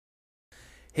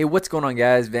Hey, what's going on,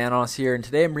 guys? Vanos here, and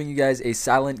today I'm bringing you guys a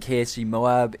silent KSG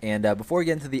MOAB. And before we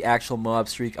get into the actual MOAB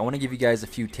streak, I want to give you guys a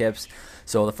few tips.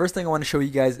 So the first thing I want to show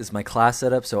you guys is my class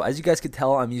setup. So as you guys could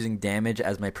tell, I'm using damage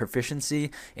as my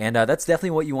proficiency, and that's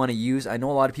definitely what you want to use. I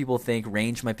know a lot of people think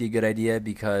range might be a good idea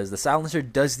because the silencer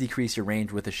does decrease your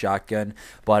range with a shotgun,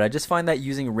 but I just find that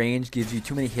using range gives you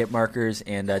too many hit markers,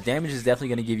 and damage is definitely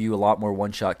going to give you a lot more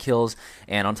one-shot kills.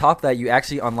 And on top of that, you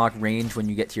actually unlock range when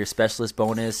you get to your specialist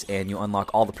bonus, and you unlock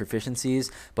all the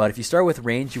proficiencies. But if you start with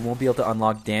range, you won't be able to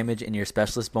unlock damage in your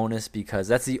specialist bonus because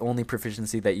that's the only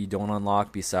proficiency that you don't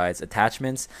unlock besides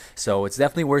attachments. So it's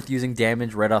definitely worth using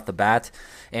damage right off the bat.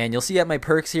 And you'll see at my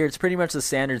perks here, it's pretty much the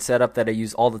standard setup that I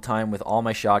use all the time with all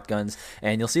my shotguns.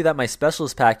 And you'll see that my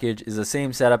specialist package is the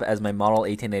same setup as my model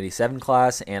 1887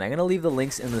 class, and I'm going to leave the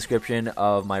links in the description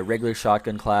of my regular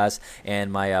shotgun class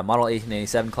and my model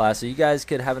 1887 class, so you guys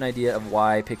could have an idea of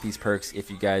why I pick these perks if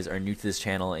you guys are new to this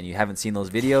channel and you haven't seen those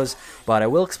videos. But I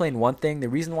will explain one thing. The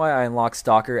reason why I unlocked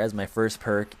Stalker as my first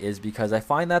perk is because I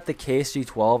find that the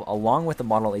KSG-12 along with the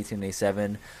model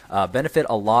 1887 benefit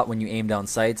a lot when you aim down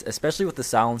sights, especially with the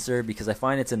silencer, because I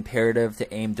find it's imperative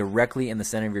to aim directly in the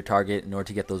center of your target in order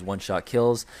to get those one-shot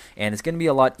kills. And it's going to be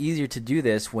a lot easier to do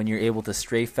this when you're able to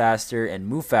strafe faster and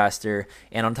move faster.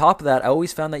 And on top of that, I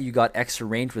always found that you got extra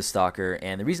range with Stalker,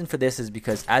 and the reason for this is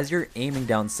because as you're aiming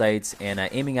down sights and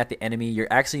aiming at the enemy, you're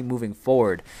actually moving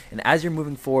forward, and as you're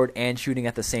moving forward and shooting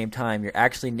at the same time, you're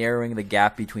actually narrowing the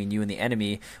gap between you and the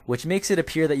enemy, which makes it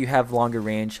appear that you have longer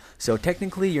range. So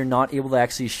technically you're not able to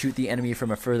actually shoot the enemy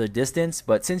from a further distance,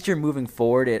 but since you're moving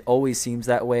forward, it always seems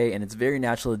that way, and it's very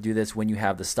natural to do this when you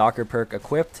have the Stalker perk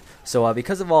equipped. So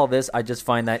because of all this, I just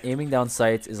find that aiming down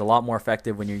sights is a lot more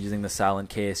effective when you're using the silent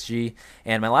KSG.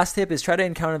 And my last tip is try to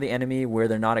encounter the enemy where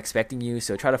they're not expecting you,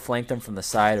 so try to flank them from the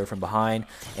side or from behind.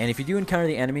 And if you do encounter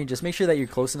the enemy, just make sure that you're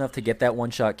close enough to get that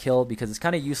one-shot kill, because it's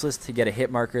kind of useless to get a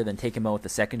hit marker then take him out with the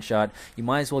second shot. You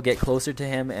might as well get closer to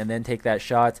him and then take that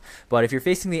shot. But if you're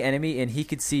facing the enemy and he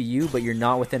could see you but you're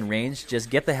not within range, just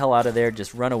get the hell out of there,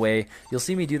 just run away. You'll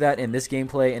see me do that in this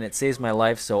gameplay and it saves my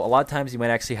life. So a lot of times you might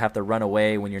actually have to run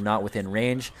away when you're not within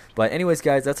range. But anyways,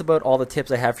 guys, that's about all the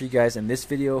tips I have for you guys in this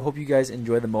video. Hope you guys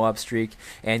enjoy the MOAB streak,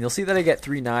 and you'll see that I get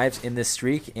 3 knives in this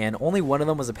streak, and only one of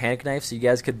them was a panic knife, so you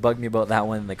guys could bug me about that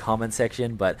one in the comment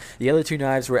section, but the other 2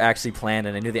 knives were actually planned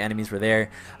and I knew the enemies were there.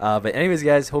 But anyways,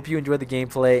 guys, hope you enjoyed the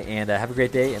gameplay, and have a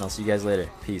great day, and I'll see you guys later.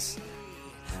 Peace.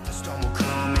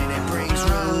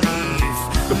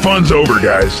 The fun's over,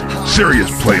 guys. Serious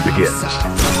play begins.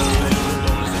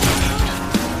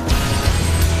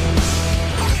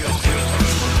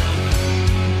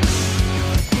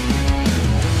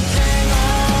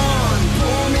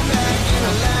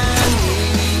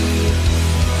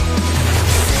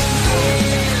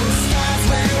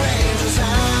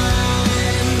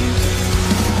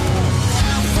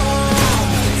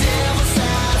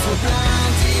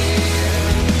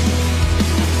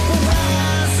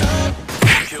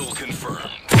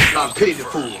 I'm paid in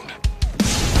full.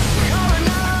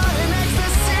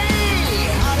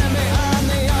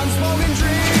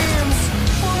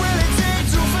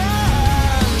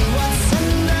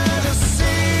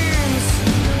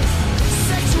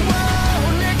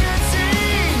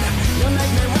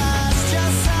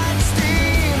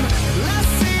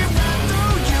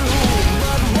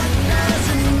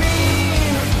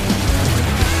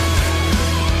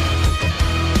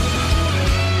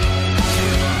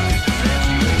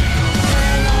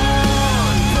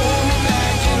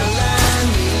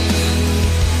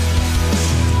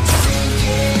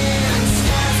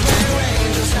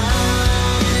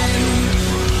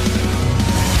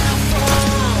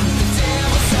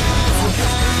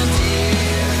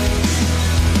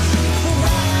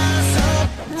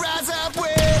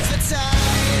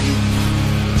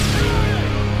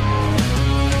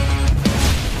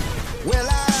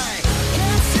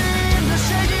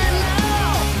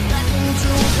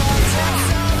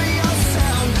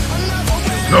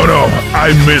 No,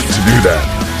 I meant to do that.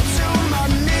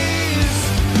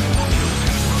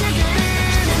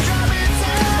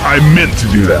 I meant to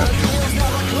do that.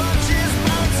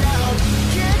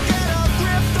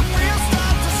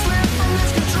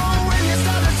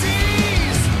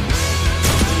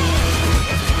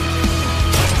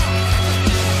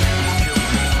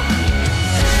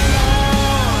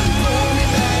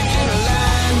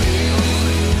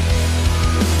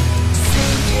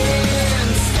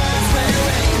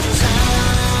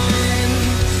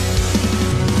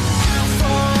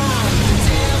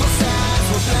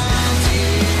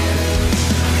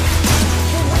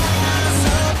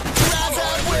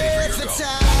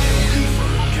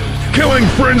 Killing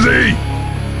frenzy!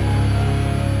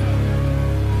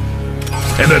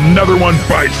 and another one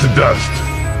bites the dust.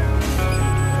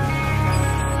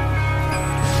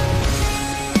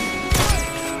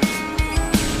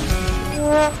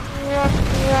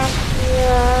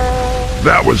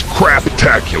 That was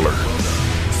craptacular.